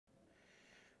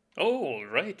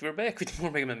Alright, we're back with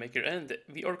more Mega Man Maker, and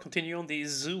we are continuing on the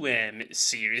Z.O.O.A.M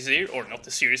series here, or not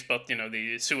the series, but you know,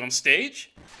 the Z.O.O.A.M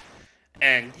stage.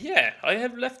 And yeah, I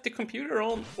have left the computer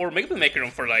on, or Mega Man Maker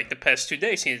on for like the past 2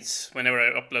 days since whenever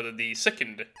I uploaded the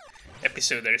second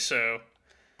episode there, so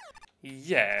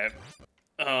yeah.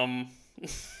 Um,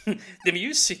 the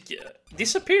music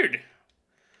disappeared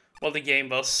while the game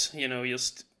was, you know,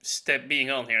 just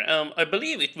being on here. I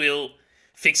believe it will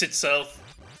fix itself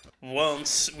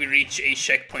once we reach a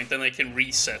checkpoint, then I can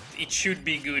reset. It should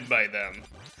be good by then.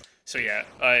 So yeah,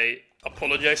 I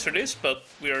apologize for this, but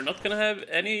we are not gonna have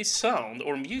any sound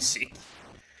or music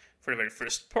for the very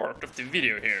first part of the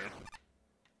video here.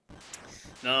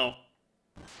 Now,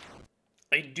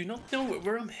 I do not know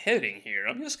where I'm heading here.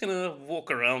 I'm just gonna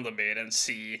walk around a bit and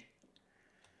see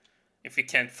if we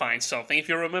can't find something. If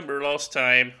you remember last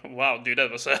time, wow, dude,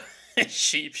 that was a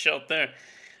cheap shot there.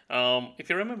 If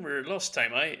you remember last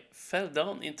time, I fell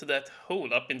down into that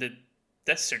hole up in the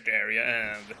desert area,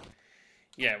 and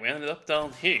yeah, we ended up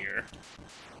down here.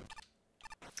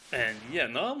 And yeah,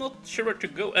 now I'm not sure where to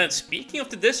go. And speaking of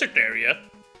the desert area,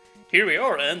 here we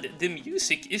are, and the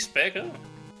music is back on.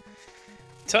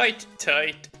 Tight,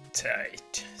 tight,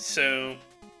 tight. So,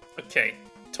 okay,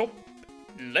 top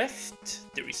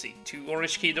left, there is a 2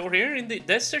 orange key door here in the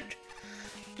desert.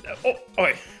 Oh,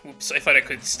 whoops, I thought I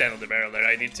could stand on the barrel there.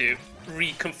 I need to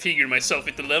reconfigure myself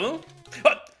with the level.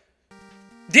 What?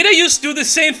 Did I just do the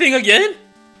same thing again?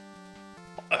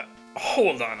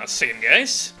 Hold on a second,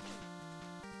 guys.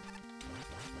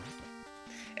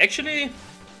 Actually,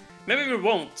 maybe we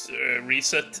won't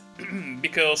reset,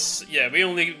 because, yeah, we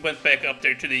only went back up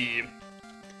there to the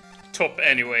top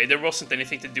anyway. There wasn't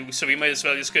anything to do, so we might as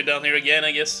well just go down here again,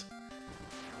 I guess.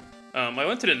 I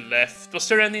went to the left. Was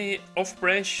there any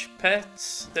off-branch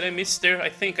paths that I missed there? I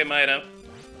think I might have.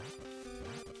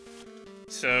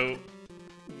 So,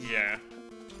 yeah.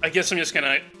 I guess I'm just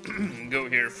gonna go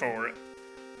here for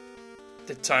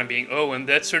the time being. Oh, and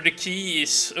that's where the key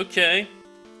is. Okay.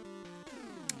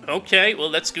 Okay,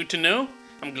 well, that's good to know.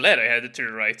 I'm glad I had it to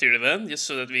the right here then, just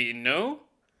so that we know.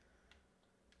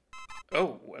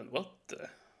 Oh, and what the?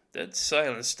 Dead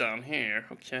silence down here.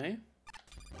 Okay.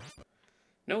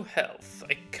 No health.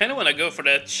 I kind of want to go for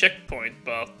that checkpoint,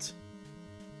 but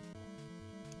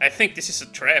I think this is a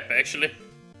trap, actually.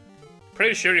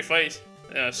 Pretty sure if I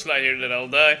slide here that I'll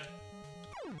die.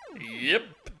 Yep.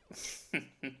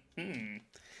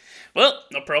 Well,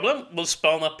 no problem. We'll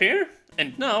spawn up here,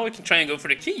 and now we can try and go for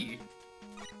the key.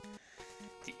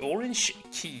 The orange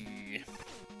key.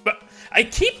 But I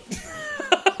keep...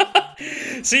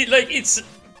 See, like, it's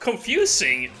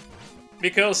confusing,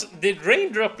 because the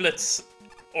rain droplets...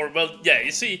 Or, well, yeah,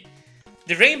 you see,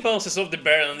 the rain bounces off the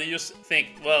barrel and you just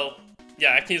think, well,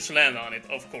 yeah, I can just land on it,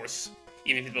 of course.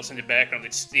 Even if it was in the background,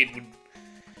 it still would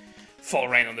fall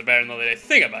right on the barrel now that I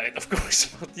think about it, of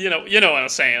course. But, you know what I'm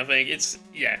saying, I think it's,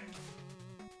 yeah.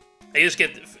 I just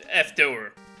get F'd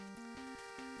over.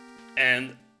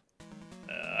 And,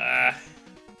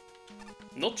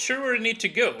 not sure where I need to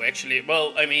go, actually.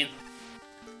 Well, I mean,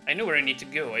 I know where I need to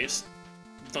go, I just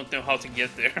don't know how to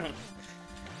get there.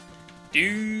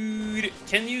 Dude,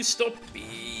 can you stop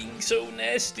being so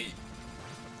nasty?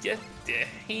 Get the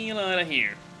hell out of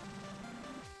here.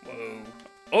 Whoa.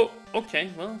 Oh, okay,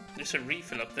 well, there's a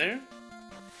refill up there.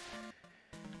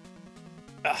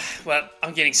 Well,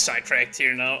 I'm getting sidetracked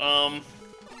here now.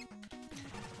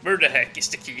 Where the heck is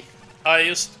the key? I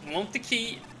just want the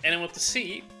key, and I want to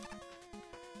see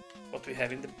what we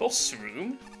have in the boss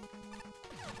room.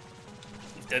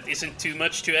 If that isn't too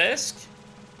much to ask.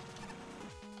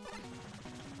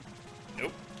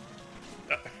 Nope.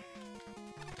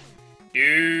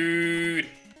 Dude.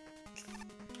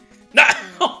 No!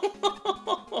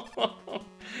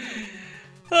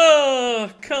 Oh,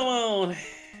 come on.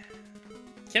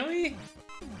 Can we?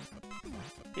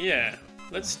 Yeah,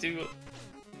 let's do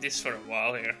this for a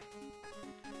while here.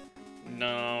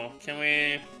 No, can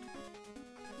we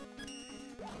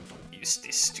use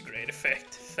this to great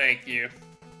effect? Thank you.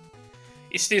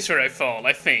 Is this where I fall?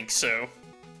 I think so.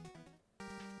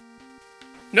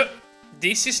 No,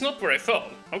 this is not where I fall.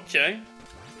 Okay.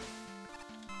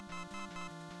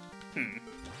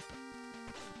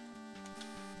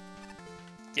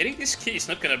 Getting this key is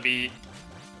not gonna be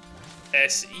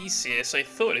as easy as I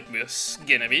thought it was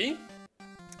gonna be.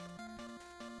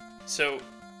 So,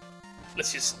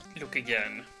 let's just look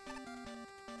again.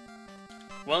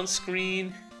 One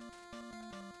screen.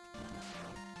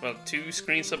 Well, 2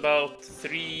 screens about,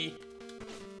 3,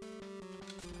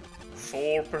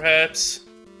 4 perhaps.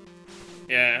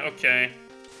 Yeah, okay.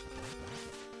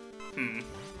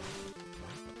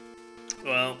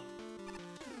 Well,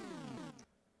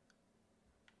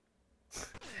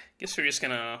 Guess we're just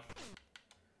gonna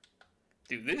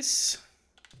do this.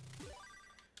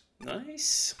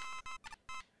 Nice.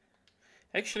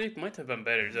 Actually, it might have been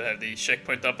better to have the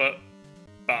checkpoint up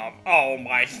above. Oh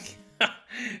my.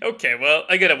 Okay, well,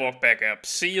 I gotta walk back up.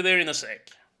 See you there in a sec.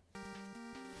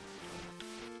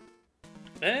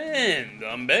 And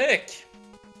I'm back.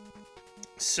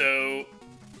 So,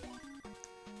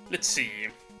 let's see.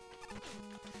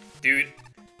 Dude,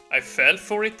 I fell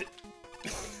for it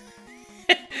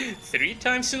 3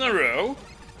 times in a row.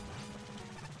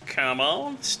 Come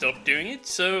on, stop doing it.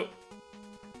 So,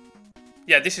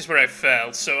 yeah, this is where I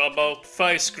fell. So about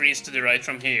 5 screens to the right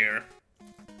from here.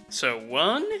 So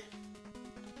 1,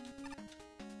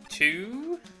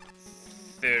 2,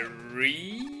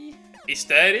 3. Is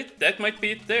that it? That might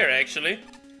be it there, actually.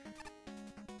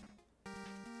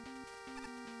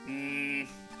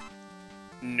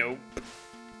 Nope.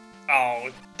 Oh,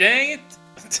 dang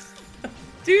it.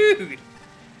 Dude.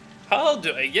 How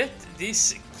do I get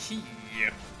this key?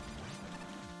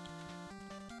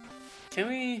 Can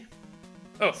we...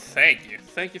 Oh, thank you.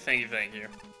 Thank you, thank you, thank you.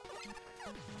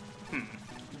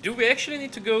 Do we actually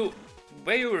need to go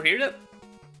way over here then?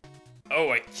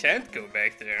 Oh, I can't go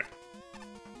back there.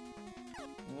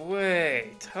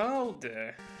 Wait, how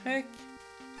the heck?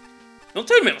 Don't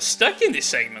tell me I'm stuck in this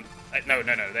segment. No,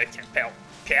 that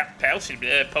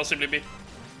can't possibly be.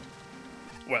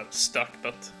 Well, stuck,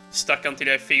 but stuck until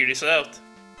I figure this out.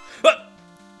 Ah!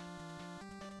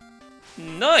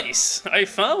 Nice! I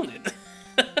found it!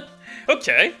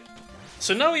 Okay,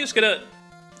 so now we just gotta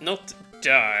not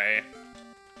die.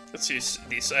 Let's use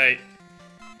this.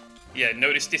 Yeah,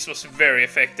 notice this was very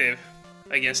effective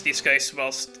against these guys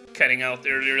whilst cutting out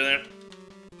earlier there.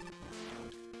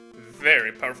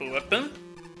 Very powerful weapon.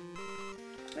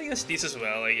 I guess this as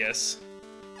well, I guess.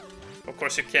 Of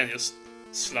course you can just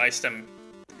slice them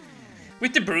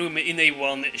with the broom in a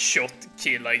one-shot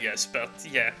kill, I guess, but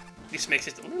yeah, this makes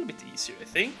it a little bit easier, I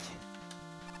think.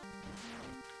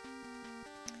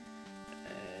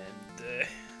 And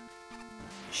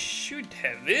should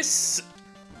have this.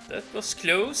 That was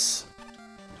close.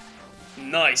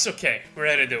 Nice, okay, we're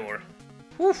at a door.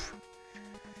 Whew.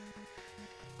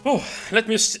 Oh, let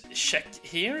me just check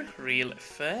here real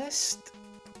fast.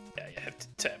 Yeah, I have to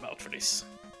tab out for this.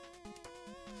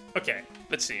 Okay,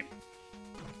 let's see.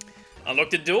 Unlock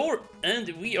the door, and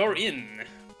we are in.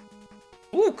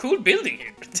 Ooh, cool building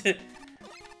here.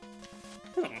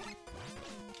 Oh.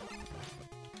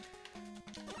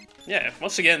 Yeah,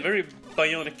 once again, very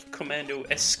Bionic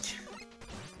Commando-esque.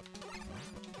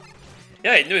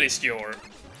 Yeah, I noticed your...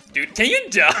 Dude, can you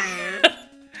die?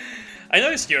 I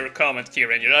noticed your comment here,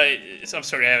 Ranger. I'm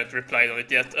sorry I haven't replied on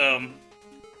it yet.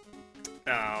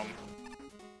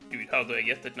 Dude, how do I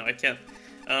get that? No, I can't.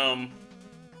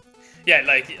 Yeah,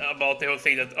 like, about the whole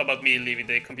thing about me leaving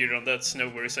the computer on, that's no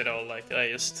worries at all. Like, I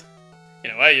just... You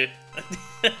know,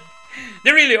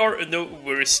 there really are no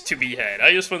worries to be had.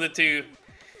 I just wanted to...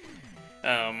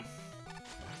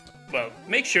 well,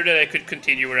 make sure that I could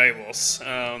continue where I was.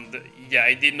 Yeah,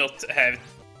 I did not have...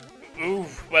 Ooh,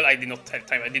 well, I did not have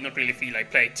time. I did not really feel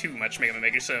like playing too much Mega Man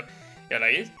Maker, so... Yeah,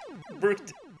 like, it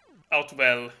worked out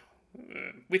well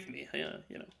with me, yeah,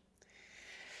 you know.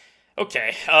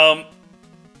 Okay,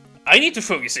 I need to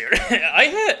focus here.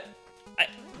 I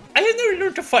have never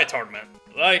learned to fight hard, man.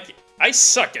 Like, I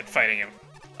suck at fighting him.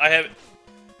 I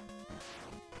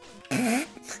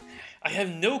have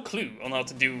no clue on how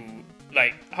to do,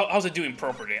 like, how to do him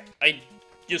properly. I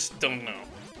just don't know.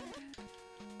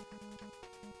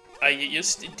 I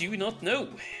just do not know.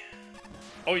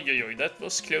 Oi, that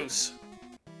was close.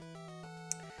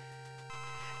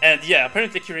 And yeah,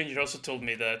 apparently Kyranger also told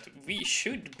me that we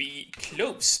should be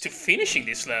close to finishing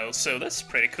this level, so that's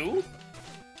pretty cool.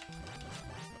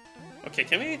 Okay,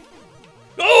 can we...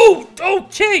 Oh!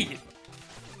 Okay!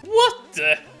 What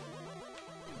the...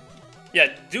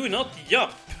 Yeah, do not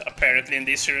jump, apparently, in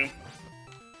this room.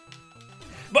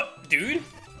 But, dude,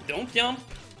 don't jump.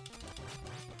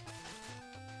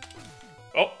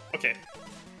 Oh, okay.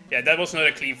 Yeah, that was not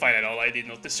a clean fight at all. I did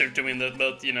not deserve to win that,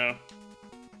 but, you know...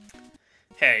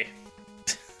 Hey.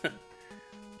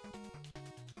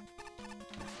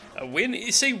 A win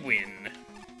is a win.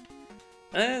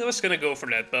 I was gonna go for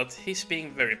that, but he's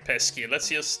being very pesky. Let's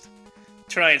just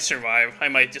try and survive. I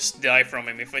might just die from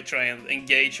him if I try and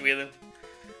engage with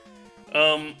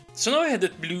him. So now I had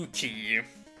that blue key.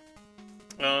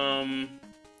 There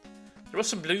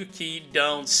was a blue key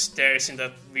downstairs in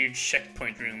that weird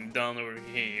checkpoint room down over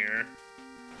here.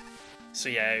 So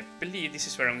yeah, I believe this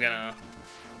is where I'm gonna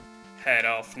head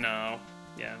off now.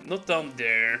 Yeah, not down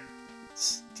there.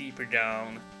 It's deeper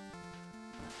down.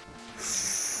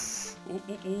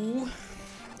 Ooh.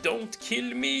 Don't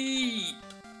kill me!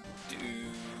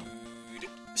 Dude.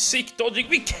 Sick dodging.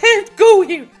 We can't go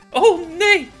here! Oh,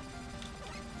 nay!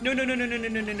 No, no, no, no, no, no,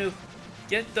 no, no, no.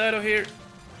 Get out of here.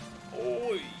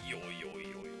 Oi, oi, oi,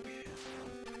 oi.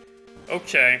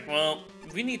 Okay, well,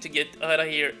 we need to get out of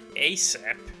here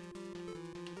ASAP.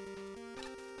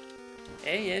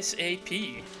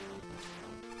 ASAP.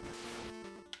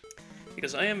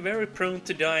 Because I am very prone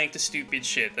to dying to stupid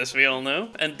shit, as we all know.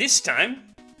 And this time,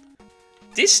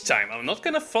 I'm not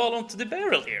gonna fall onto the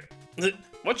barrel here.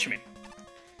 Watch me.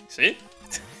 See?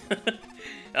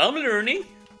 I'm learning.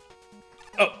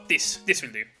 Oh, this will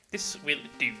do. This will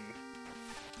do.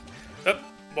 Oh,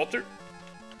 water.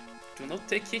 Do not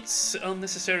take hits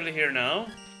unnecessarily here now.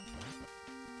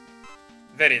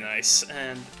 Very nice,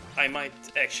 and I might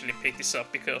actually pick this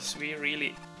up because we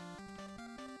really...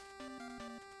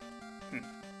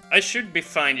 I should be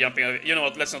fine jumping over. You know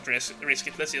what, let's not risk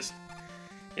it, let's just...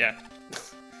 Yeah.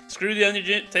 Screw the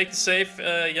energy, take the safe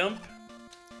jump.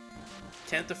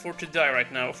 Can't afford to die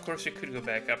right now. Of course we could go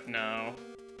back up now.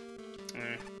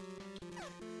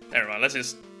 Never mind, let's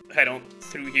just head on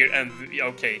through here and...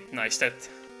 Okay, nice, that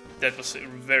was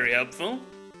very helpful.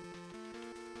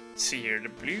 Let's see here, the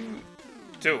blue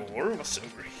door was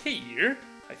over here,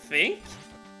 I think.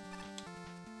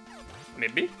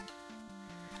 Maybe?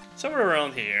 Somewhere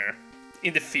around here,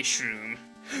 in the fish room.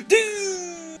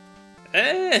 Dude!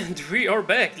 And we are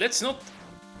back. Let's not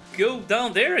go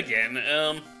down there again.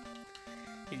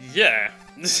 Yeah.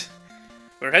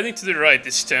 We're heading to the right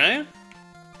this time.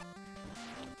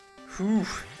 Whew.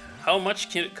 How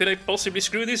much could I possibly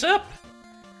screw this up?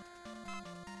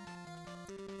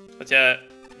 But yeah,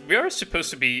 we are supposed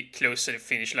to be close to the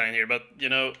finish line here, but you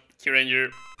know,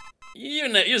 Kyranger,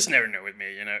 you just never know with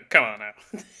me, you know. Come on now.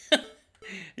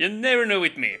 You never know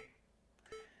with me.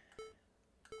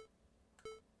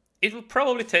 It will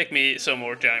probably take me some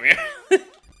more time here.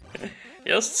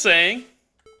 Just saying.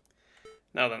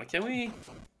 Now then, can we...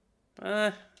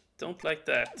 don't like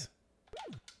that.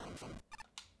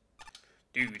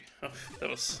 Dude, oh, that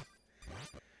was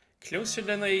closer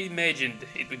than I imagined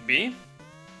it would be.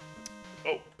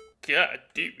 Oh, god,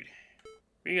 dude.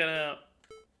 We gotta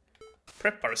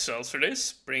prep ourselves for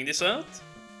this. Bring this out.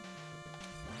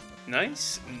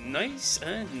 Nice, nice,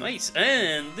 and nice,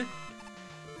 and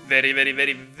very, very,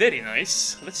 very, very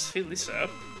nice. Let's fill this up.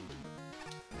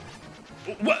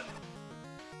 What?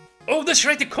 Oh, that's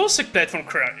right, the Cossack platform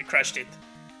crashed it.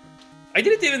 I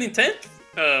didn't even intend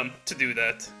to do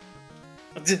that.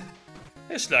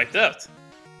 Just like that.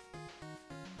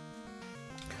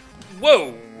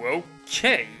 Whoa,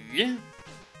 okay. Yeah,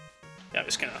 I'm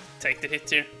just gonna take the hit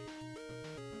here.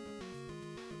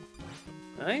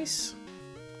 Nice.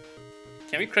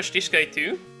 Can we crush this guy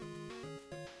too?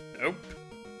 Nope.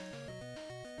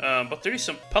 But there is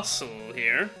some puzzle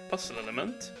here. Puzzle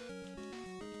element.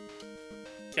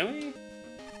 Can we?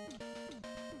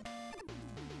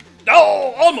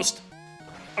 Oh, almost!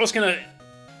 I was gonna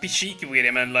be cheeky with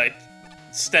him and like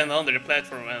stand under the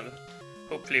platform and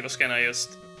hopefully he was gonna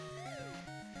just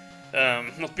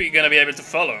not gonna be able to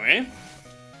follow me.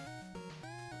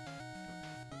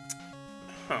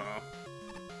 Huh.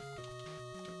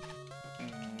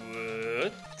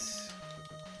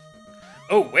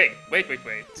 Oh, wait.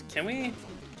 Can we...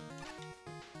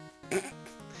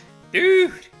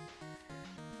 Dude!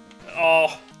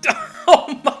 Oh.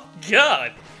 Oh my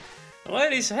god!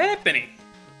 What is happening?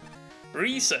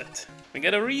 Reset. We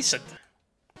gotta reset.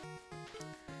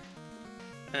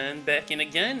 And back in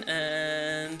again,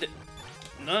 and...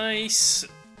 Nice!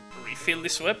 Refill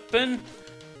this weapon.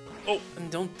 Oh, and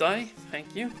don't die.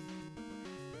 Thank you.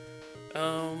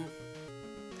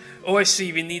 Oh, I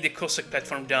see, we need the Cossack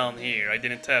platform down here. I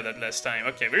didn't have that last time.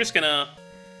 Okay, we're just gonna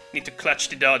need to clutch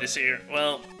the dodges here.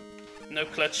 Well, no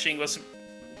clutching was...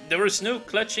 There was no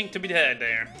clutching to be had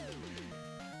there.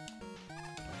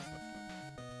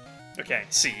 Okay,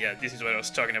 see, yeah, this is what I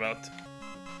was talking about.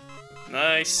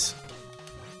 Nice.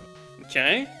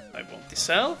 Okay, I want this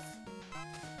health.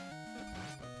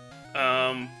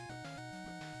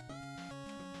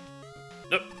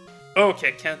 Nope.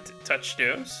 Okay, can't touch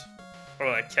those. Or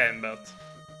I can, but...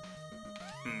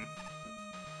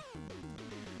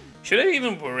 Should I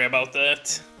even worry about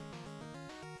that?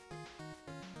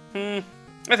 I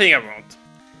think I won't.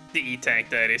 The E-tank,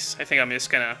 that is. I think I'm just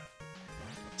gonna...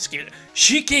 skip it.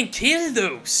 She can kill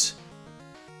those!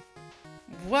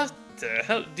 What the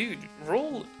hell? Dude,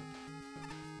 roll...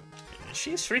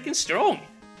 She's freaking strong!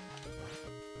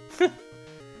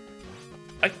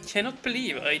 I cannot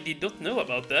believe I did not know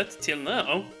about that till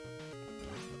now.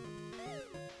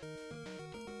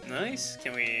 Nice,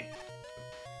 can we...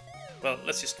 Well,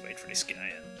 let's just wait for this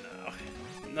guy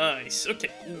and Nice. Okay.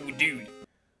 Ooh, dude.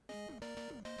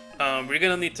 We're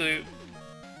gonna need to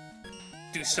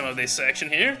do some of this action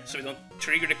here, so we don't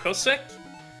trigger the Cossack.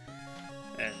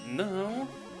 And now...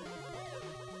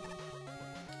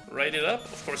 Ride it up.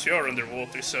 Of course, we are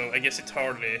underwater, so I guess it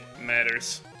hardly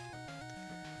matters.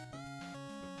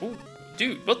 Oh,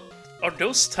 dude, what are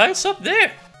those tiles up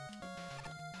there?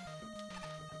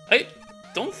 I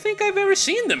don't think I've ever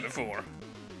seen them before.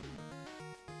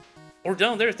 Or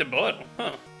down there at the bottom,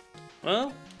 huh?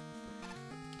 Well...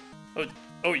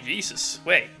 Oh Jesus,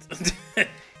 wait.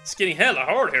 It's getting hella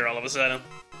hard here all of a sudden.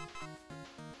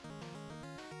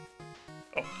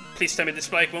 Oh, please tell me this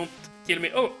spike won't kill me.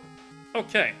 Oh,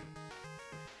 okay.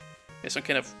 There's some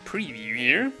kind of preview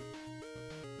here.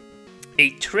 A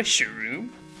treasure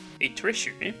room. A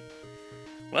treasure, eh?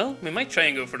 Well, we might try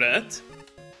and go for that.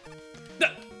 No!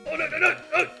 Oh, no!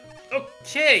 Oh,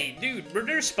 okay, dude, were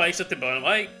there spikes at the bottom?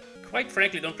 I quite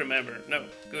frankly don't remember. No,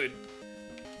 good.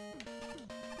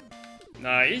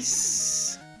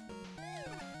 Nice.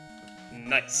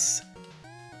 Nice.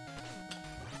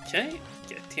 Okay,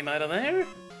 get him out of there.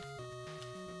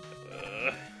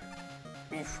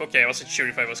 Oof, okay, I wasn't sure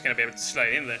if I was gonna be able to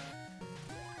slide in there.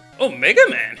 Oh, Mega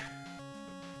Man!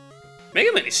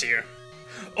 Mega Man is here.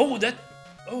 Oh, that...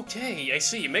 Okay, I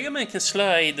see. Mega Man can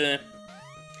slide...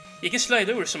 he can slide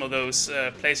over some of those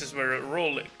places where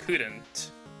Roll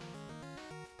couldn't.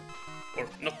 Or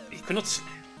not... He could not...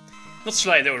 Not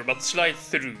slide over, but slide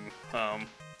through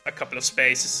a couple of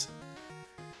spaces.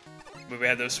 Where we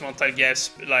had those one-tile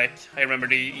gaps, like, I remember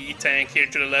the E-tank here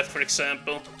to the left, for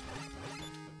example.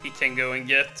 He can go and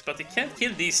get, but he can't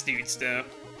kill these dudes, though.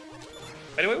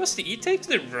 By the way, what's the E-tank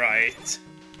to the right?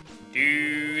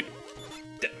 Dude.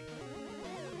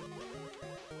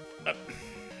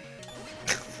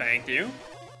 Thank you.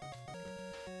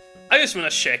 I just wanna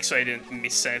check so I didn't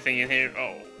miss anything in here.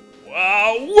 Oh,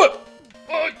 wow!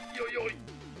 Oi, oi, oi.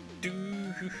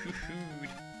 Dude.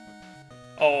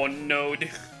 Oh no, dude.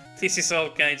 This is all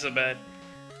kinds of bad.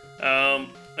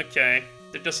 Okay.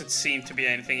 There doesn't seem to be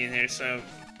anything in here, so...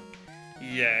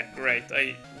 Yeah, great.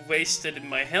 I wasted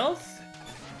my health.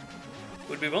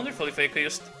 Would be wonderful if I could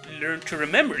just learn to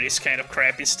remember this kind of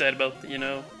crap instead, but, you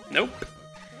know... Nope.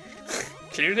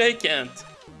 Clearly I can't.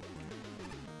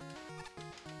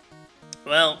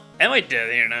 Well, am I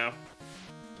dead here now?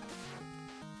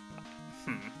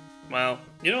 Well,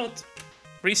 you know what?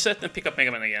 Reset and pick up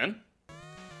Mega Man again.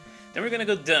 Then we're gonna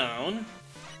go down.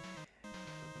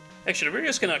 Actually, we're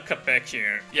just gonna cut back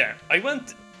here. Yeah, I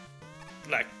went,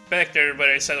 like, back there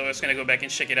where I said I was gonna go back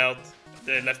and check it out.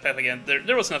 The left path again.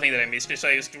 There was nothing that I missed, so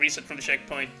I just reset from the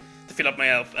checkpoint to fill up my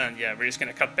health. And yeah, we're just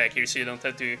gonna cut back here so you don't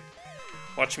have to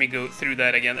watch me go through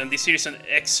that again. And this here is an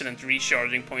excellent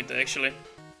recharging point, actually.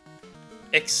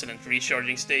 Excellent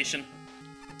recharging station.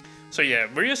 So yeah,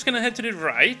 we're just gonna head to the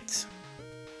right.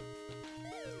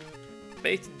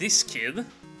 Bait this kid.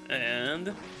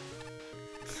 And...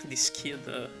 This kid,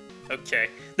 okay.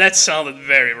 That sounded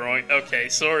very wrong. Okay,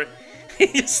 sorry.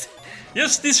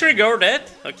 just disregard that.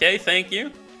 Okay, thank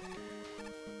you.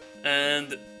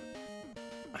 And...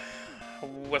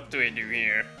 What do I do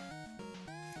here?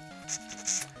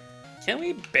 Can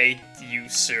we bait you,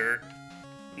 sir?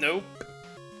 Nope.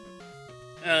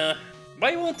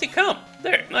 Why won't he come?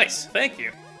 There, nice, thank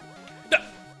you. No.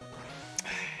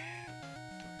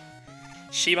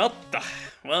 Shimata.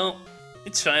 Well,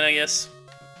 it's fine, I guess.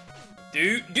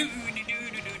 Dude,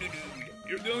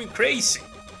 you're going crazy.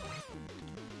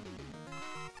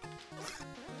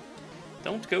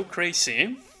 Don't go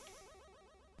crazy.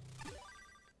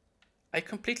 I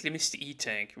completely missed the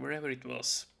E-tank, wherever it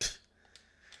was.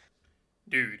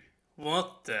 Dude,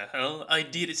 what the hell? I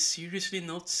did seriously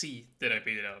not see that I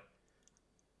picked it up.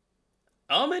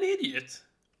 I'm an idiot.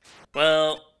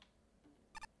 Well,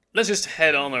 let's just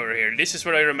head on over here. This is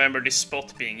where I remember this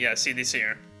spot being. Yeah, see this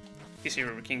here. This here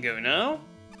where we can go now.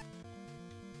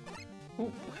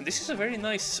 Ooh, this is a very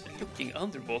nice looking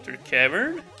underwater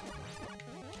cavern.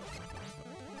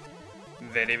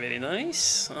 Very, very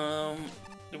nice.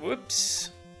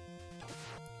 Whoops.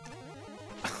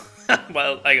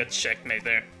 Well, I got checkmate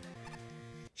there.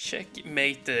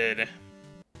 Checkmated.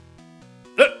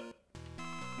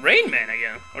 Rain Man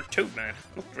again, or Toad Man,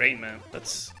 not Rain Man.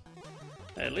 That's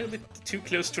a little bit too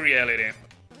close to reality.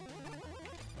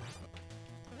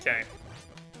 Okay.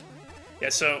 Yeah,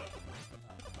 so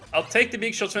I'll take the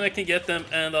big shots when I can get them,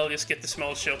 and I'll just get the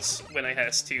small shots when I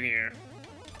has to here.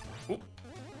 Ooh.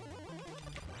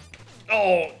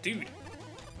 Oh, dude.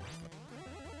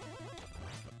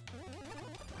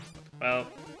 Well,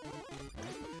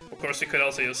 of course we could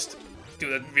also just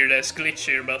do that weird ass glitch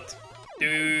here, but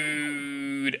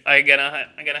dude, I'm gonna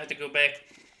have to go back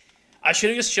I should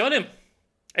have just shot him.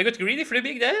 I got greedy for the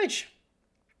big damage.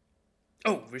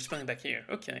 Oh, we're spawning back here.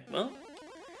 Okay, well,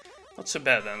 not so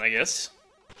bad then, I guess.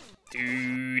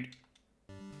 Dude.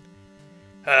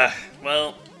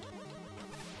 Well,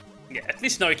 yeah, at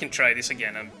least now we can try this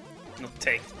again and not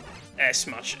take as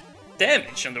much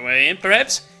damage on the way in,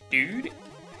 perhaps. Dude.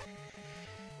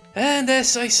 And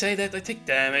as I say that, I take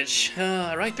damage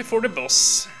right before the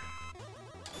boss.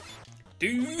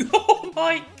 Dude, oh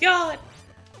my god!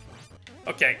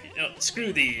 Okay,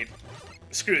 screw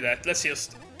that. Let's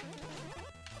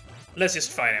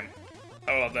just fight him.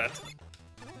 How about that?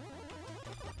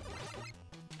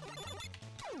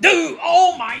 Dude,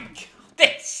 oh my god!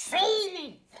 They're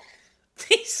sailing!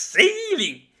 They're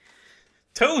sailing!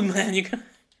 Toad man, you're gonna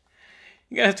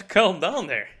have to calm down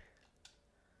there.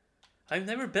 I've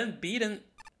never been beaten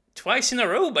twice in a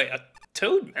row by a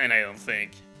Toad man, I don't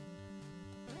think.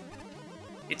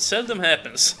 It seldom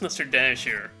happens, that's for damn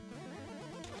sure.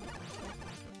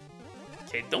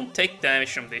 Okay, don't take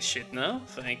damage from this shit now,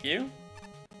 thank you.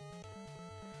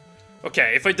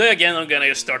 Okay, if I die again, I'm gonna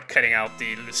just start cutting out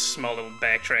the small little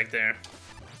backtrack there.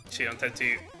 So you don't have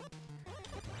to...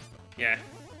 Yeah.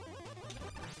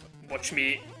 Watch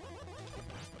me...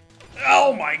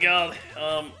 Oh my god!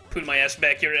 Pull my ass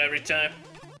back here every time.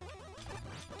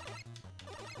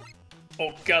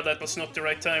 Oh god, that was not the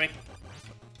right timing.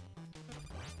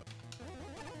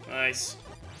 Nice.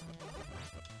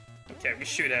 Okay, we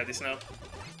should have this now.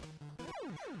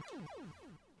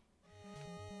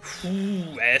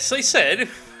 As I said,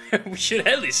 we should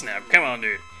have this now. Come on,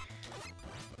 dude.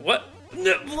 What?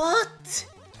 No, what?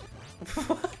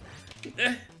 What?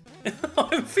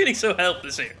 I'm feeling so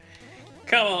helpless here.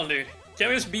 Come on, dude. Can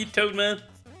we just beat Toad Man?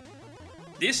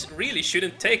 This really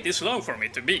shouldn't take this long for me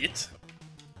to beat.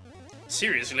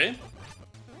 Seriously.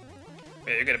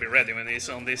 Yeah, you gotta be ready when he's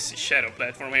on this shadow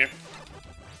platform here.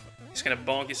 He's gonna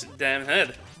bonk his damn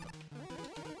head.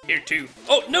 Here too.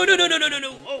 Oh, no.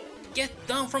 Oh, get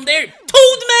down from there.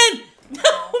 Toad Man!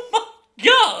 Oh my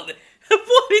god!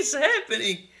 What is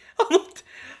happening? I'm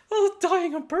not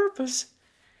dying on purpose.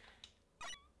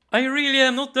 I really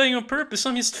am not dying on purpose,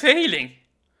 I'm just failing.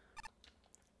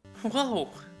 Wow.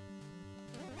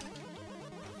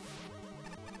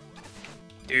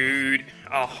 Dude.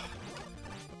 Oh.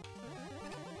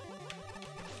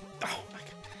 Oh my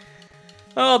god.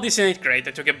 Oh, this ain't great.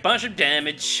 I took a bunch of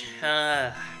damage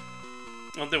on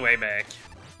the way back.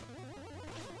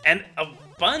 And a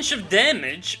bunch of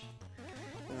damage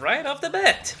right off the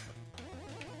bat.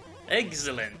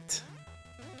 Excellent.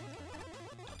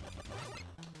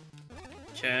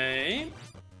 Okay.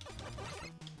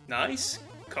 Nice.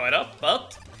 Caught up,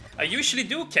 but I usually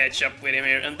do catch up with him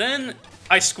here, and then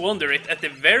I squander it at the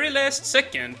very last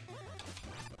second.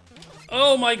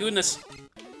 Oh my goodness.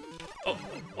 Oh.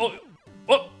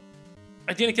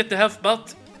 I didn't get the health,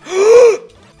 but... No!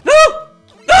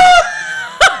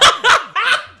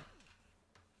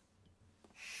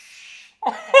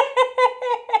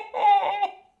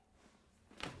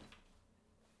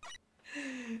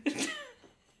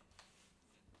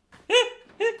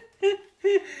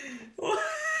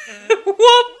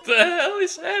 What the hell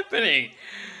is happening?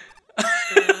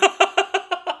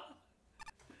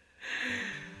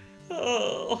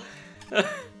 Oh,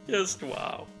 just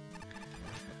wow.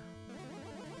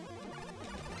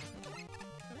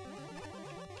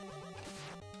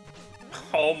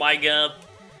 Oh my god.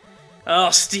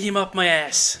 Oh, steam up my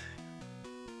ass.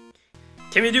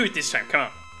 Can we do it this time? Come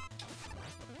on.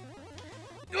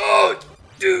 Oh,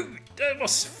 dude, that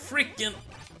was freaking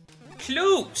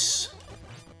close.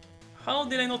 How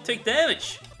did I not take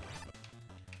damage?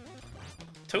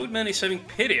 Toadman is having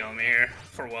pity on me here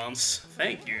for once.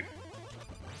 Thank you.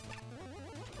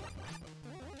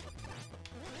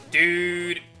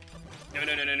 Dude.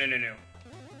 No.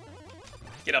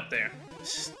 Get up there.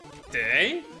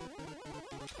 Stay.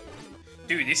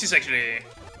 Dude, this is actually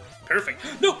perfect.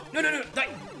 No. Die.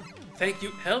 Thank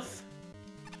you. Health.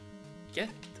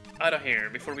 Get out of here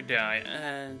before we die.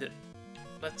 And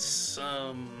let's,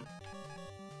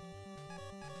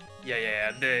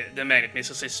 Yeah, the magnet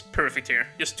missiles is perfect here.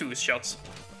 Just 2 shots.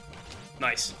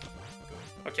 Nice.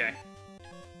 Okay.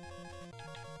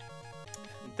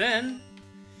 Then,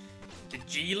 the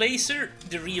G laser,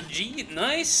 the real G,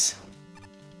 nice.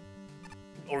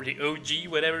 Or the OG,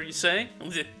 whatever you say.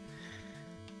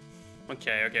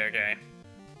 Okay.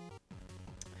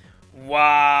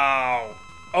 Wow.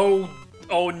 Oh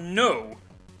no.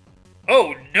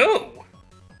 Oh no.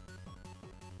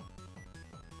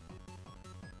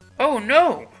 Oh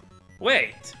no!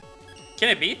 Wait. Can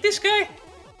I beat this guy?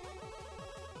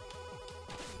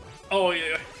 Oh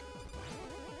yeah.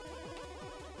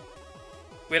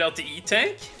 without the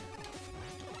E-tank?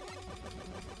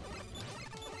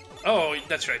 Oh,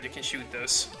 that's right, you can shoot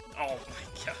those. Oh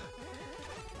my god.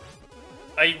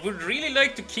 I would really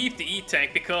like to keep the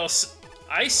E-tank because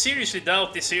I seriously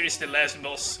doubt this here is the last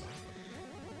boss.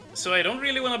 So I don't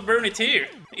really want to burn it here,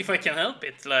 if I can help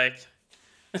it, like...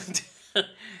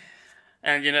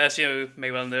 And you know, as you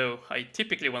may well know, I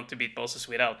typically want to beat bosses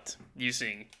without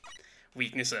using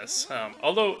weaknesses.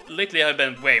 Although lately I've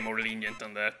been way more lenient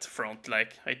on that front,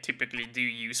 like I typically do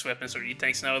use weapons or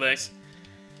E-tanks nowadays.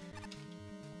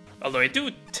 Although I do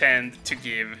tend to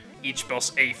give each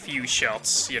boss a few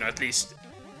shots, you know, at least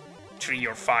 3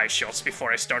 or 5 shots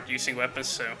before I start using weapons,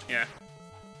 so yeah.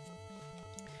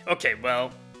 Okay,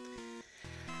 well...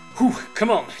 Whew, come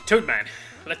on, Toadman.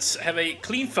 Let's have a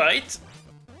clean fight.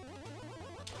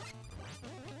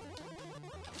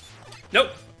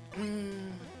 Nope.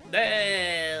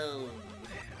 Well...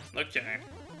 Okay.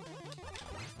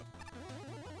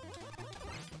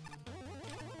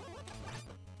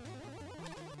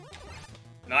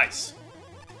 Nice.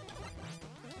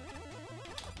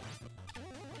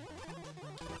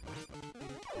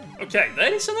 Okay,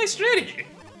 that is a nice strategy.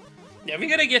 Yeah, we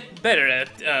gotta get better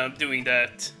at doing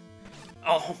that.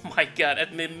 Oh my god,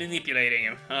 at manipulating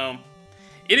him.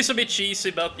 It is a bit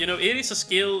cheesy, but you know, it is a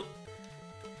skill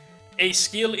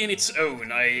in its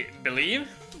own, I believe.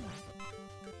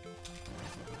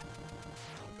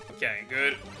 Okay,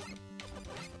 good.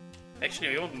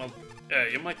 Actually,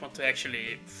 you might want to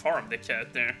actually farm the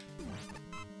cat there.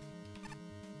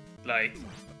 Like,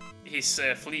 his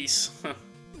fleece.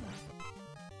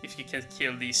 If you can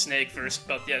kill the snake first,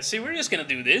 but yeah, see, we're just gonna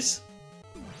do this.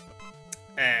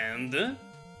 And...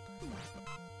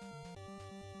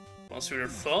 once we're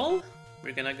full,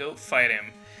 we're gonna go fight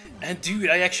him. And dude,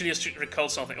 I actually just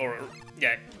recalled something, or...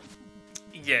 yeah,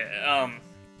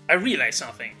 I realized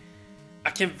something. I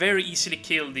can very easily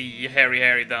kill the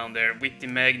Harry down there with the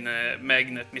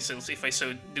magnet missiles if I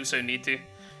do so need to.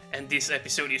 And this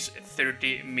episode is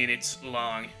 30 minutes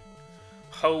long.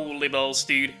 Holy balls,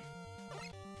 dude.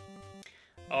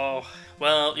 Oh,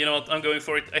 well, you know what, I'm going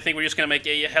for it. I think we're just gonna make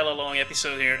a hella long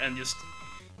episode here and just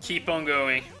keep on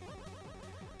going.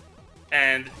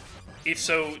 And if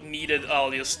so needed,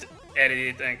 I'll just edit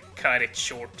it and cut it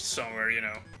short somewhere, you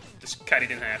know. Just cut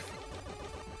it in half.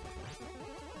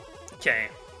 Okay.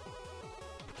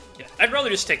 Yeah, I'd rather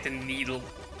just take the needle,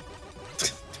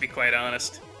 to be quite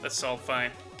honest. That's all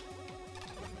fine.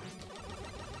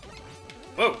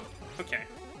 Whoa, okay.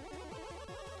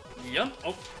 Yep,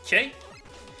 okay.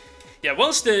 Yeah,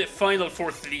 once the final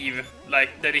fourth leaf,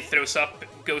 like, that he throws up,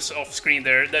 goes off screen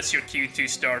there, that's your cue to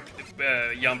start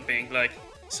jumping, like,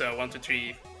 so 1, 2,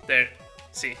 3, there,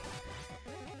 see.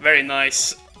 Very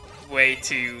nice way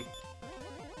to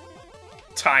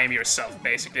time yourself,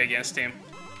 basically, against him.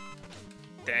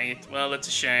 Dang it, well, that's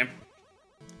a shame.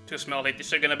 Too small hit,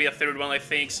 is there gonna be a third one, I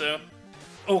think so.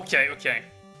 Okay, okay.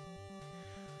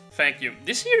 Thank you.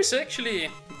 This here is actually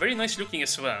very nice looking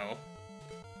as well.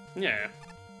 Yeah.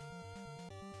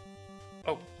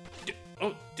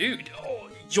 Oh, dude. Oh,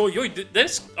 yo,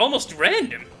 that's almost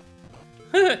random.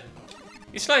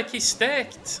 It's like he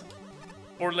stacked.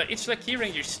 Or like, it's like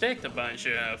hearing you stacked a bunch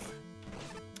of...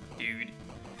 dude.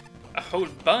 A whole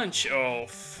bunch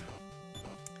of...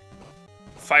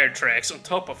 fire tracks on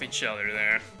top of each other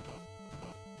there.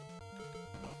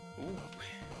 Ooh.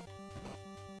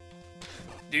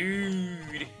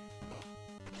 Dude.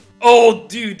 Oh,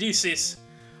 dude, this is...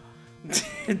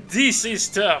 this is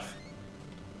tough.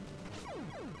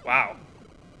 Wow.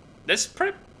 That's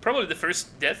probably the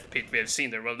first death pit we have seen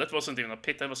there. Well, that wasn't even a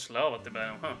pit, that was lava at the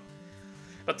bottom, huh?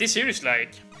 But this here is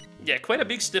like, yeah, quite a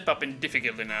big step up in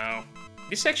difficulty now.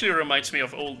 This actually reminds me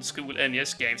of old school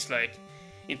NES games, like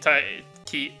in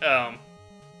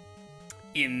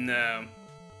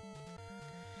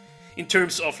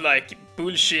terms of like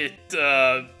bullshit,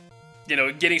 you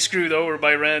know, getting screwed over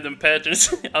by random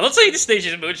patterns. I'm not saying this stage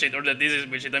is bullshit or that this is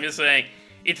bullshit. I'm just saying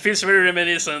it feels very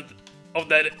reminiscent of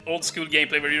that old school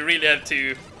gameplay where you really have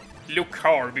to look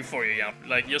hard before you jump.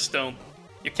 Like, just don't...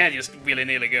 you can't just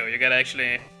willy-nilly go. You gotta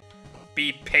actually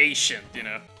be patient, you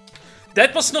know.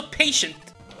 That was not patient!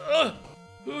 Oh,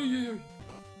 yeah.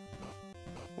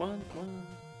 One.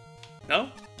 No?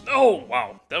 Oh,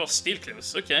 wow. That was still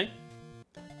close. Okay.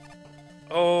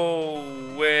 Oh,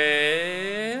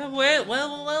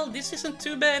 well, this isn't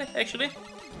too bad, actually.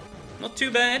 Not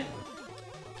too bad.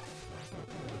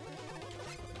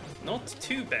 Not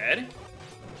too bad.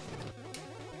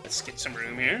 Let's get some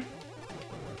room here.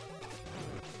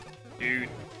 Dude,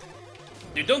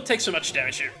 don't take so much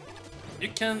damage here. You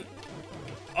can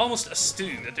almost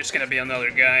assume that there's gonna be another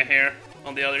guy here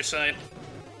on the other side.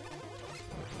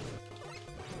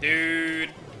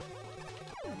 Dude.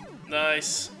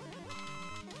 Nice.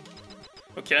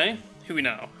 Okay. Who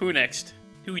now? Who next?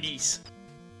 Who these?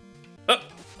 Oh,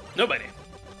 nobody.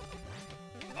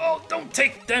 Oh, don't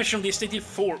take damage from these. They did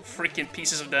 4 freaking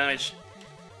pieces of damage.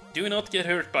 Do not get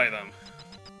hurt by them.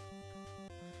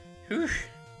 Whew.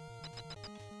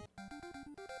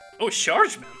 Oh,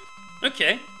 charge man.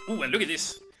 Okay. Ooh, and look at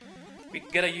this. We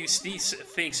gotta use these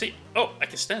things. See? Oh, I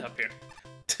can stand up here.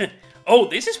 Oh,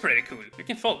 this is pretty cool. You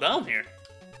can fall down here.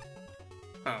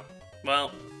 Oh,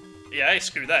 well. Yeah, I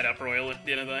screwed that up royally,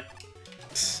 didn't I?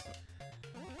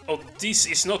 Oh, this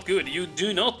is not good. You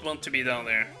do not want to be down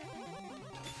there.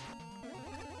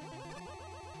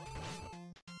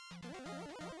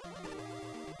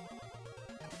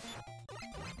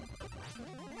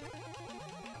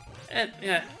 And,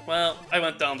 yeah, well, I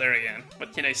went down there again.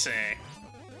 What can I say?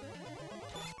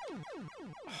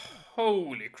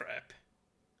 Holy crap.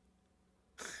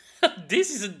 This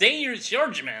is a dangerous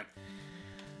charge, man.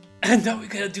 And now we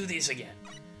gotta do this again.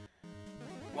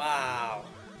 Wow.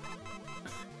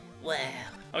 Wow.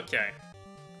 Okay.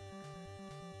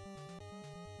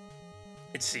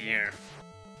 Let's see here.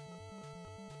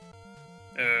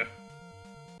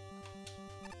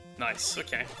 Nice,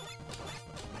 okay.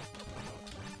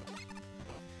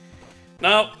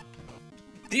 Now,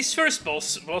 this first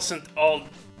boss wasn't all...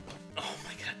 Oh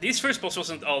my god, this first boss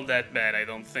wasn't all that bad, I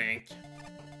don't think.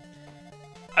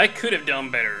 I could have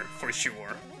done better, for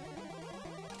sure.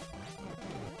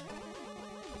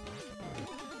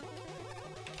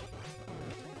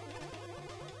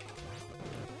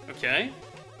 Okay.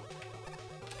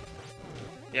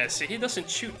 Yeah, see, he doesn't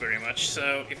shoot very much,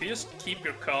 so if you just keep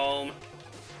your calm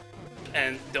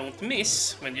and don't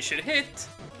miss when you should hit,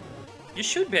 you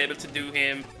should be able to do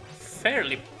him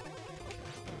fairly...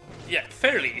 Yeah,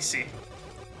 fairly easy.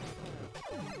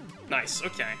 Nice,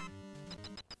 okay.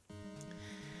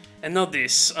 And now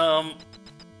this,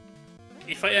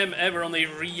 if I am ever on a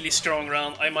really strong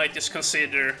round, I might just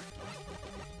consider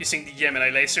using the Gemini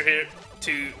laser here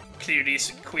to clear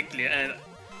these quickly, and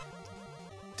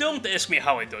don't ask me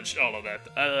how I dodged all of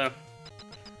that. That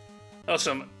was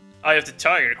some Eye of the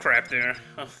Tiger crap there.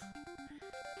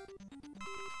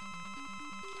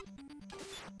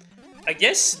 I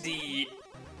guess the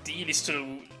deal is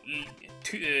to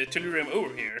lure him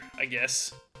over here, I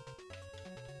guess.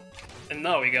 And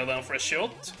now we go down for a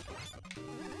shot.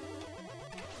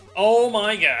 Oh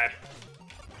my god.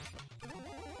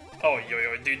 Oh,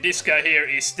 dude, this guy here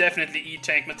is definitely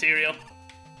E-tank material.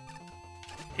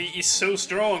 He is so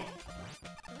strong.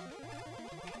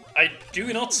 I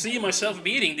do not see myself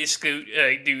beating this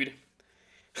dude.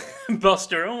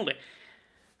 Buster only.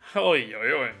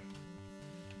 Oi.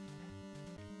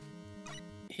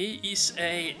 He is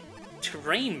a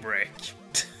train wreck.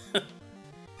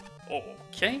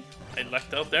 Okay, I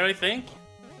lucked out there, I think.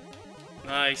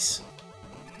 Nice.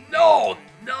 No,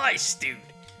 nice, dude.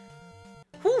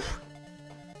 Whew.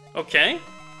 Okay.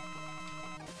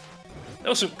 That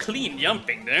was some clean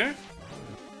jumping there.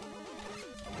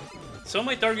 Some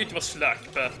might argue it was luck,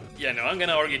 but yeah, no, I'm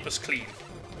gonna argue it was clean.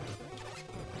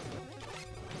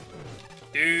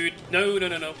 Dude, no.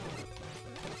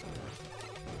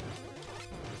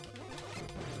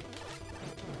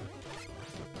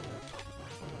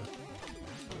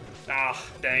 Ah,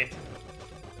 dang it.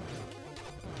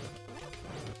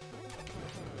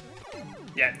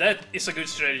 Yeah, that is a good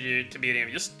strategy to beat him.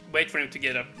 Just wait for him to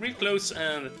get up real close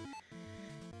and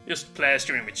just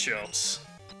plaster him with shots.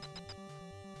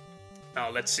 Now,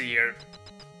 let's see here.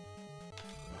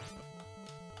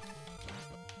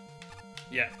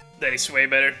 Yeah, that is way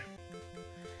better.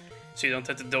 So you don't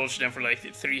have to dodge them for like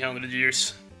 300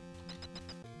 years.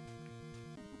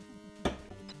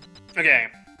 Okay.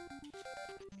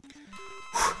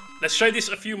 Let's try this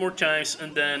a few more times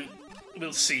and then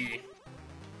we'll see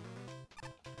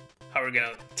how we're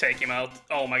gonna take him out.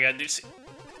 Oh my god, dude.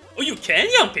 Oh, you can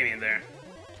jump him in there.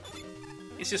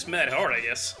 It's just mad hard, I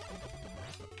guess.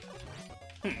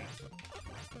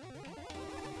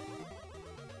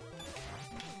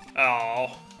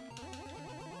 Oh.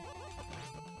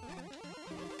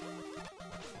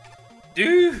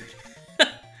 Dude.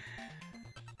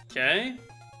 Okay.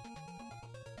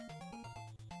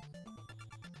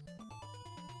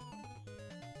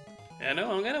 Yeah,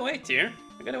 no, I'm gonna wait here.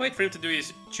 I'm gonna wait for him to do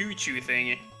his choo-choo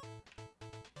thingy.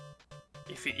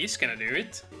 If he is gonna do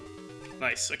it.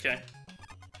 Nice, okay.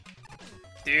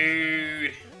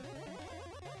 Dude.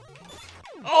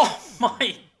 Oh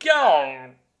my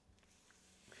god!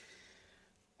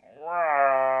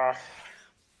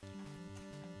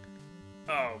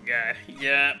 Oh god,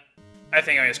 yeah. I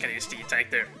think I'm just gonna use the tank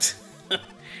there.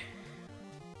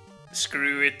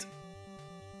 Screw it.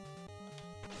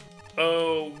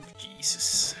 Oh,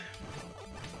 Jesus.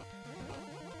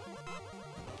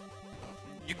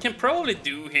 You can probably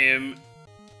do him...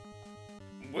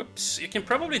 Whoops. You can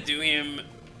probably do him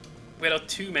without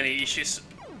too many issues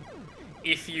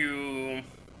if you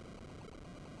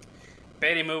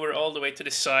bait him over all the way to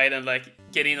the side and like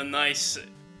get in a nice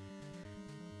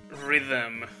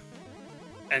rhythm.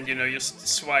 And you know, just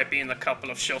swipe in a couple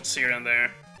of shots here and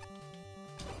there.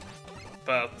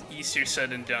 But easier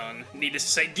said than done. Needless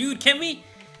to say, dude, can we...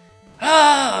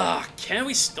 can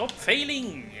we stop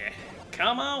failing?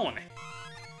 Come on.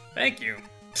 Thank you.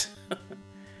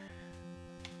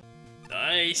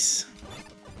 Nice.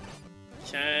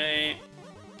 Okay.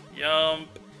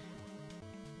 Jump.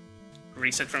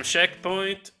 Reset from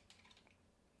checkpoint.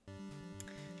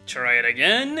 Try it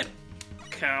again.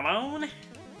 Come on.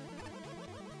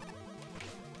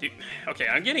 Dude. Okay,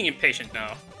 I'm getting impatient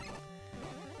now.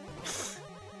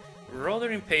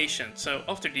 Rather impatient. So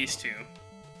after these two.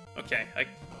 Okay, I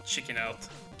chicken out.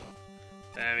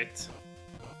 Damn it.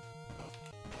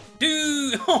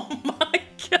 Dude! Oh my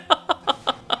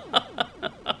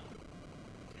god!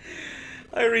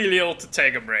 I really ought to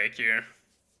take a break here.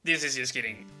 This is just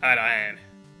getting out of hand.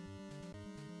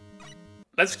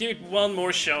 Let's give it one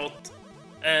more shot,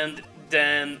 and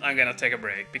then I'm gonna take a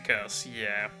break, because,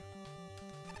 yeah.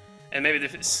 And maybe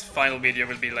this final video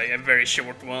will be like a very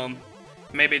short one.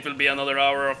 Maybe it will be another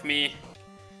hour of me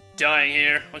dying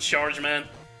here on Charge Man.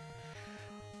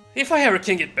 If I ever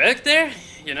can get back there,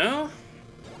 you know?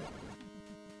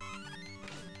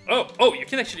 Oh, you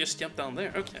can actually just jump down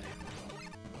there, okay.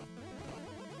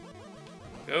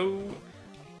 Go.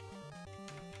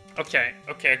 Okay,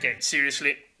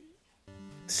 seriously.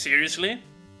 Seriously?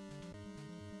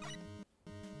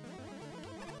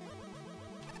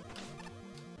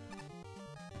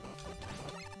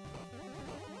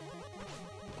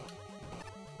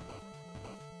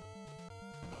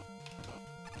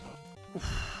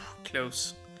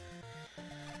 Close.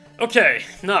 Okay,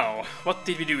 now, what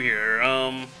did we do here?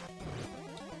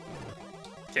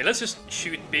 Okay, let's just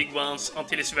shoot big ones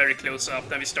until it's very close up,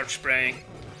 then we start spraying.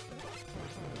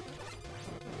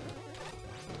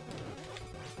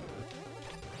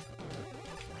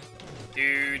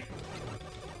 Dude.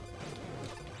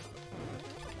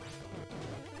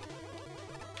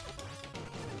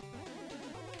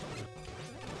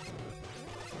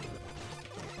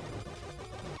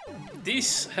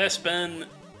 This has been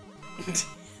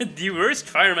the worst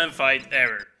fireman fight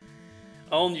ever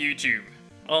on YouTube,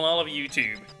 on all of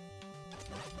YouTube.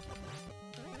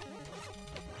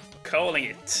 Calling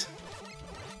it.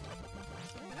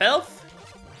 Health?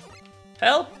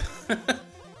 Help?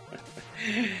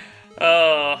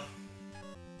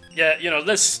 Yeah, you know,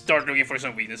 let's start looking for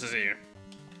some weaknesses here.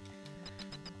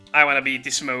 I wanna beat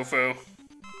this mofo.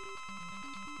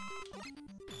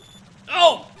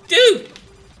 Oh, dude!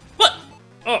 What?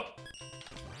 Oh.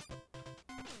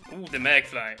 Ooh, the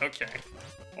magfly, okay.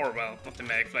 Or, well, not the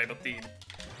magfly, but the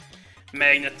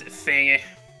magnet thingy.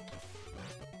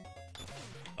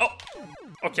 Oh,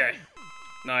 okay.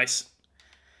 Nice.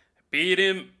 Beat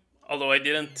him, although I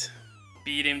didn't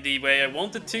beat him the way I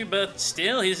wanted to, but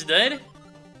still, he's dead.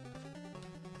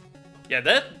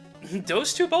 Yeah,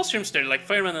 those two boss rooms there, like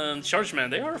Fireman and Chargeman,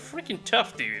 they are freaking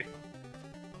tough, dude.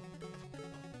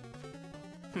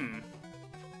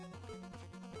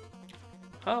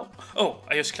 How? Oh,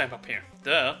 I just climb up here.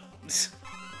 Duh.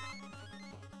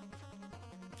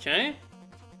 Okay.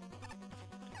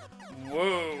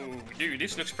 Whoa, dude,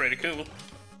 this looks pretty cool.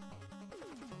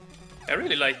 I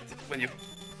really liked when you,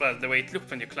 well, the way it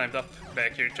looked when you climbed up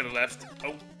back here to the left.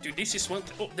 Oh, dude, this is one.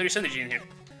 Oh, there is energy in here.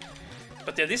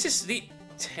 But yeah, this is the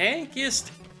tankiest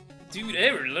dude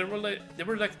ever. There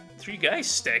were like 3 guys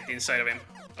stacked inside of him.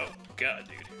 Oh god,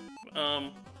 dude.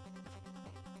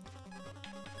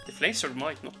 The flame sword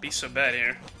might not be so bad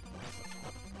here.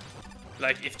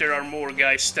 Like if there are more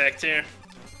guys stacked here.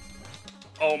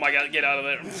 Oh my god, get out of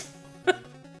there.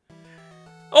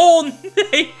 Oh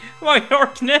no! My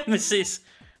arch nemesis!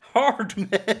 Hard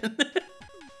man!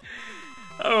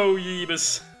 Oh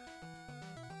yeebus.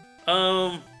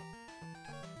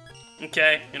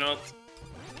 Okay, you know what?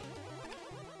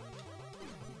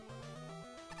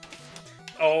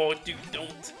 Oh dude,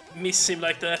 don't miss him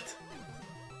like that.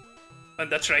 And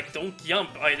that's right, don't jump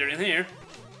either in here.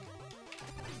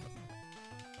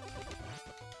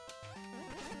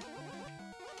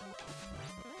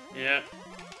 Yeah.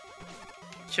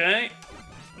 Okay.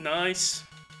 Nice.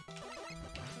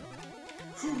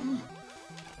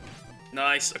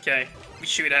 Nice, okay. We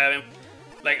should have him.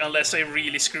 Like, unless I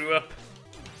really screw up.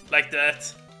 Like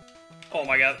that. Oh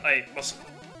my god, I was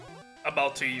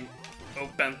about to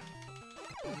open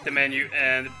the menu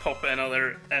and pop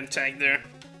another M tank there.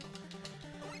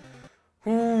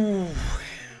 Ooh.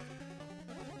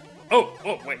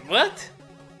 Oh, wait, what?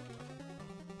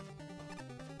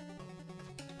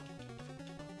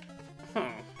 Huh.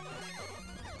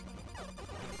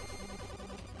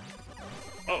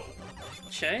 Oh.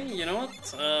 Okay, you know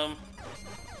what?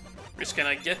 We're just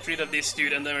gonna get rid of this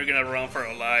dude and then we're gonna run for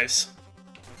our lives.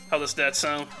 How does that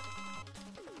sound?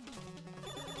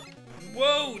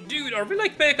 Whoa, dude, are we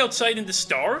like back outside in the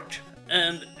start?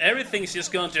 And everything's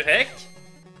just gone to heck?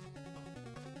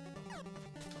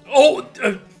 Oh!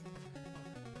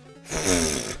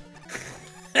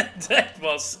 That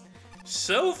was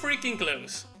so freaking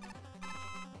close.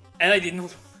 And I did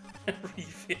not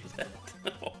reveal that.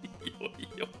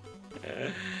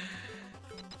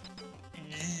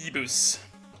 Yeebus.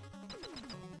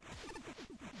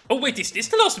 Oh wait, is this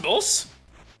the last boss?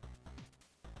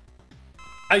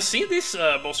 I've seen this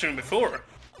boss room before.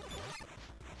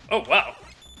 Oh wow.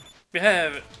 We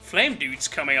have flame dudes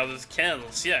coming out of the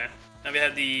candles, yeah. And we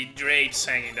have the drapes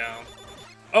hanging down.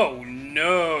 Oh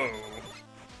no.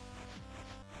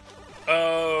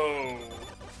 Oh.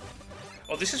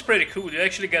 Oh, this is pretty cool. You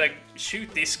actually gotta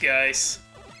shoot these guys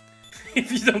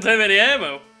if you don't have any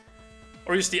ammo.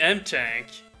 Or use the M tank.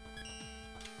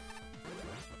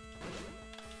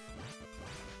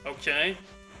 Okay.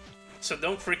 So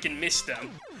don't freaking miss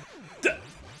them.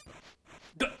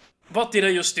 What did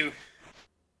I just do?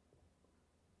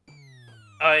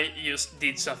 I just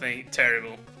did something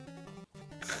terrible.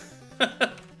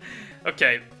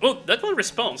 Okay. Oh, that one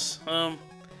response.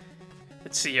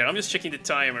 Let's see here. I'm just checking the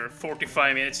timer.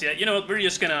 45 minutes. Yeah. You know what? We're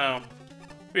just gonna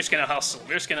hustle.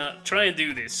 We're just gonna try and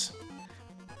do this.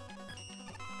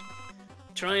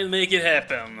 Try and make it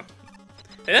happen.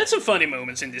 I had some funny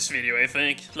moments in this video, I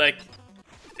think. Like,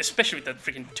 especially with that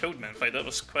freaking Toadman fight. That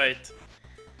was quite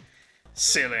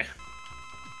silly.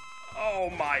 Oh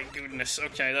my goodness.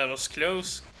 Okay, that was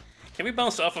close. Can we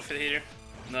bounce off of it here?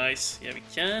 Nice. Yeah, we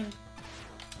can.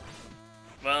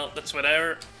 Well, that's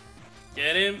whatever.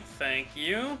 Get him. Thank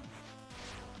you.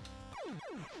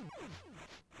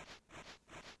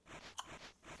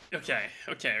 Okay.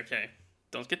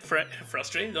 Don't get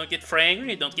frustrated. Don't get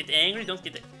frangry. Don't get angry. Don't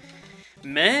get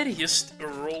mad. Just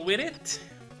roll with it.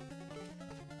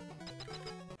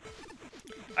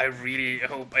 I really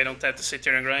hope I don't have to sit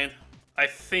here and grind. I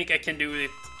think I can do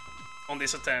it on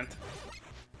this attempt.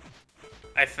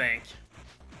 I think.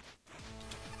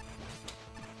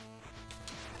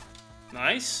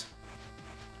 Nice.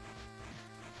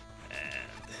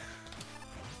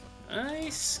 And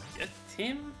nice. Get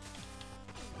him.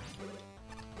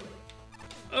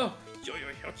 Oh,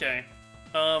 okay.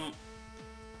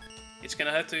 It's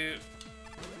gonna have to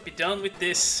be done with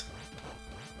this.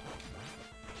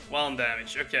 1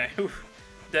 damage. Okay. Oof.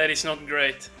 That is not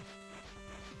great.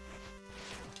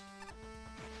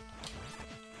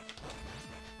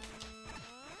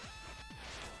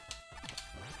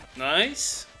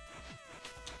 Nice.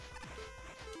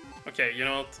 Okay, you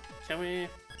know what? Can we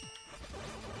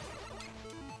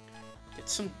get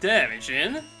some damage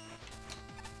in?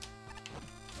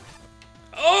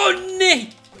 Oh, no!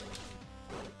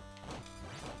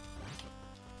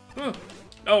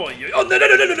 Oh,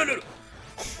 no!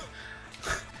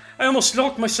 I almost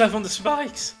locked myself on the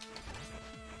spikes.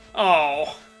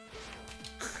 Oh.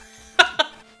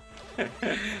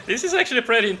 This is actually a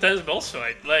pretty intense boss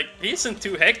fight. Like, he isn't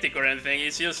too hectic or anything,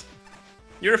 it's just...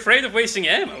 You're afraid of wasting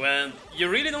ammo, and you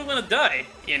really don't want to die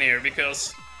in here,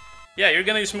 because... Yeah, you're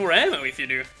gonna use more ammo if you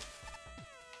do.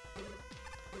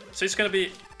 So it's gonna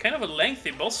be kind of a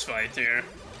lengthy boss fight here.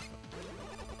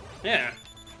 Yeah.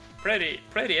 Pretty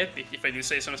epic, if I do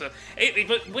say so myself. It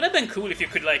would have been cool if you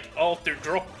could, like, alter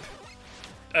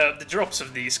the drops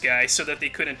of these guys so that they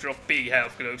couldn't drop big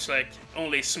health globes, like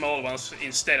only small ones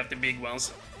instead of the big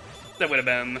ones. That would have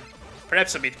been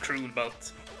perhaps a bit cruel,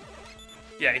 but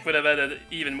yeah, it would have added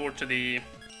even more to the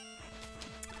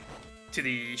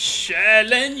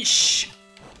challenge.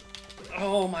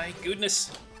 Oh my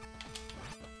goodness.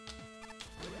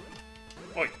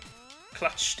 Oi,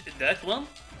 clutched that one.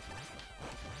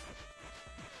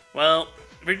 Well,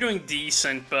 we're doing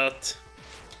decent, but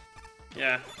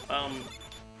yeah,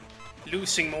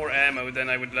 losing more ammo than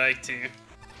I would like to.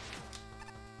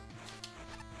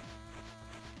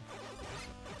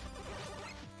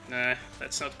 Nah,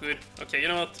 that's not good. Okay, you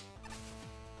know what?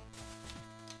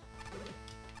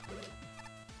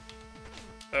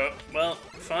 Oh, well,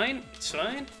 fine, it's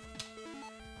fine.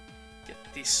 Get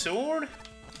the sword.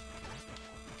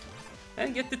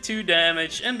 And get the 2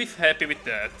 damage, and be happy with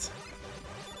that.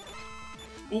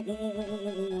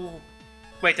 Ooh.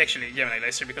 Wait, actually, Gemini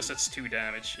Laser, because that's 2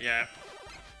 damage, yeah.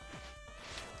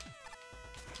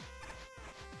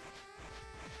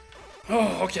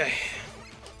 Oh, okay.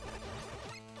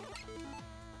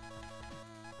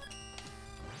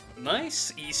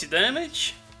 Nice, easy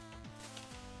damage.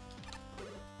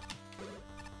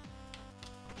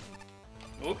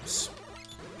 Oops.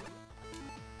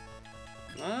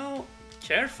 Now,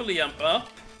 carefully jump up.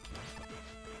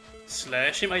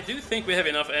 Slash him. I do think we have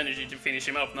enough energy to finish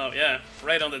him up now. Yeah,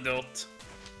 right on the dot.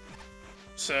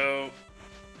 So,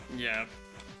 yeah.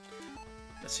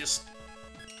 Let's just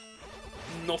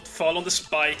not fall on the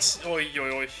spikes. Oi,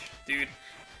 oi, oi, dude.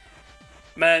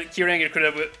 Man, Kyuranger could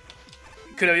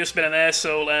have just been an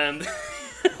asshole and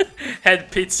had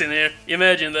pits in here.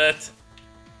 Imagine that.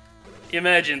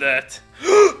 Imagine that.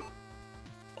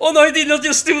 Oh no, I did not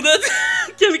just do that!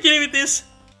 Can we give it this?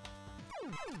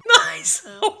 Nice!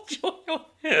 Oh,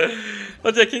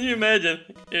 but yeah, can you imagine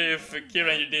if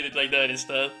Kyuranger did it like that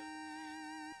instead?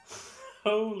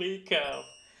 Holy cow.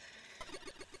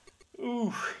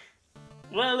 Ooh.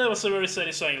 Well, that was a very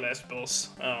satisfying last boss.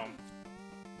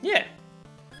 Yeah.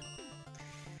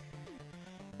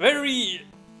 Very,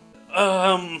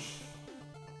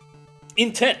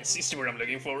 intense is the word I'm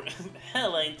looking for.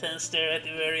 Hella intense there at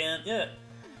the very end, yeah.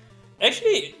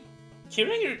 Actually,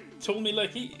 Kyuranger told me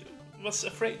like he was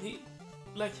afraid he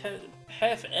like had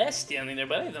half-assed the ending there,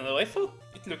 but I don't know, I thought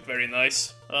it looked very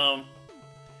nice.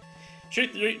 Sure,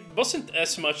 there wasn't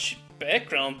as much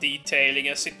background detailing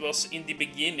as it was in the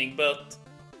beginning, but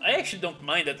I actually don't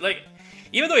mind that. Like,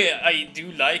 even though I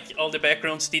do like all the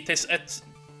background details, at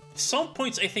some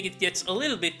points I think it gets a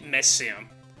little bit messy.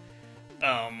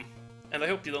 And I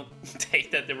hope you don't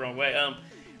take that the wrong way.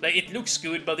 Like, it looks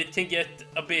good, but it can get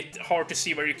a bit hard to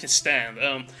see where you can stand.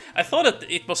 I thought that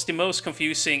it was the most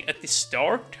confusing at the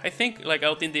start, I think, like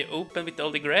out in the open with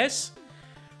all the grass.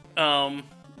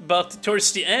 But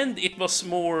towards the end, it was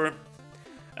more,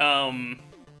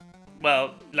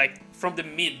 well, like from the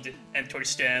mid and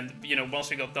towards the end, you know, once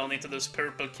we got down into those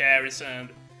purple carrots and,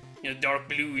 you know, dark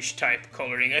bluish type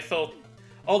coloring, I thought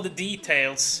all the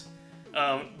details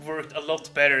worked a lot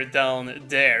better down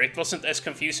there. It wasn't as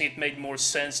confusing, it made more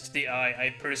sense to the eye,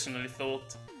 I personally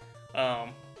thought.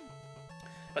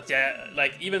 But yeah,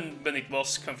 like, even when it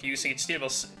was confusing, it still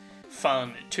was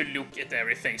fun to look at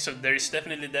everything, so there is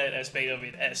definitely that aspect of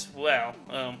it as well.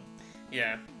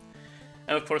 Yeah.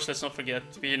 And of course, let's not forget,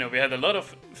 you know, we had a lot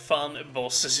of fun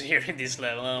bosses here in this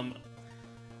level.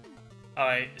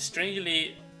 I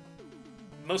strangely,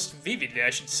 most vividly I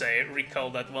should say, recall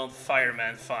that one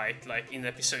fireman fight, like in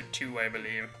episode 2 I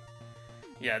believe.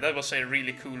 Yeah, that was a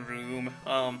really cool room.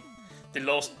 The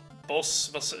last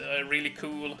boss was really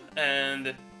cool,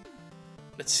 and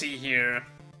let's see here.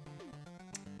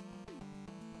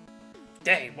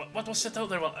 Dang, what was that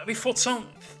other one? We fought some...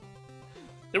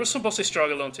 There was some boss I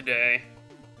struggled on today,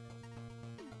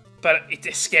 but it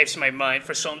escapes my mind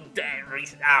for some damn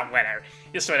reason. Ah, whatever.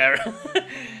 Just whatever.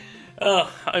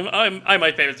 I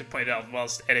might be able to point it out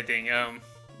whilst editing.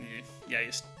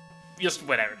 Yeah, just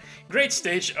whatever. Great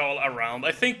stage all around.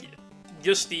 I think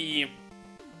just the,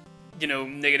 you know,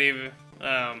 negative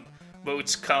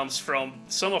votes comes from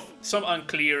some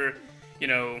unclear, you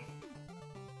know,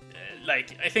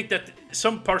 like, I think that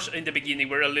some parts in the beginning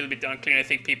were a little bit unclear. I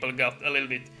think people got a little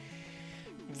bit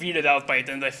weirded out by it,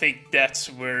 and I think that's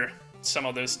where some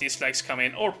of those dislikes come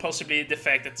in, or possibly the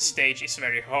fact that the stage is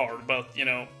very hard. But, you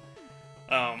know,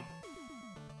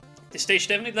 the stage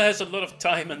definitely has a lot of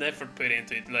time and effort put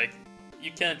into it. Like,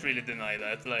 you can't really deny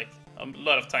that. Like, a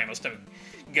lot of time must have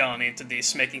gone into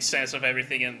this, making sense of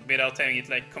everything, and without having it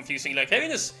like confusing. Like,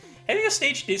 having a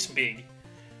stage this big,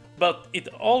 but it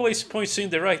always points in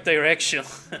the right direction.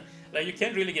 Like, you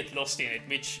can't really get lost in it,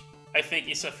 which I think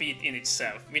is a feat in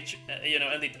itself. Which, you know,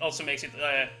 and it also makes it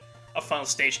a fun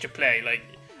stage to play. Like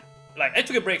I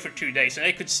took a break for 2 days, and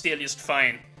I could still just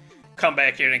come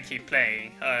back here and keep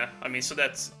playing. I mean, so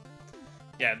that's,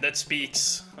 yeah, that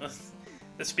speaks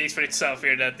for itself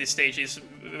here, that this stage is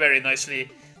very nicely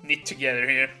knit together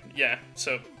here. Yeah,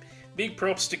 so big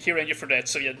props to Kyuranger for that.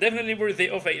 So yeah, definitely worthy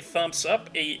of a thumbs up.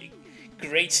 A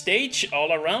great stage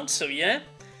all around, so yeah.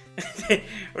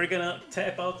 We're gonna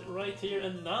tap out right here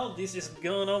and now. This has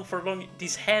gone on for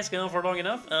long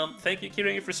enough. Thank you,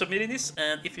 Kyuranger, for submitting this,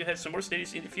 and if you have some more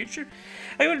stages in the future,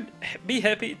 I would be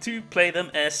happy to play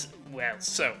them as well.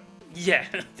 So yeah.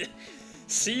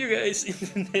 See you guys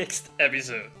in the next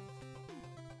episode.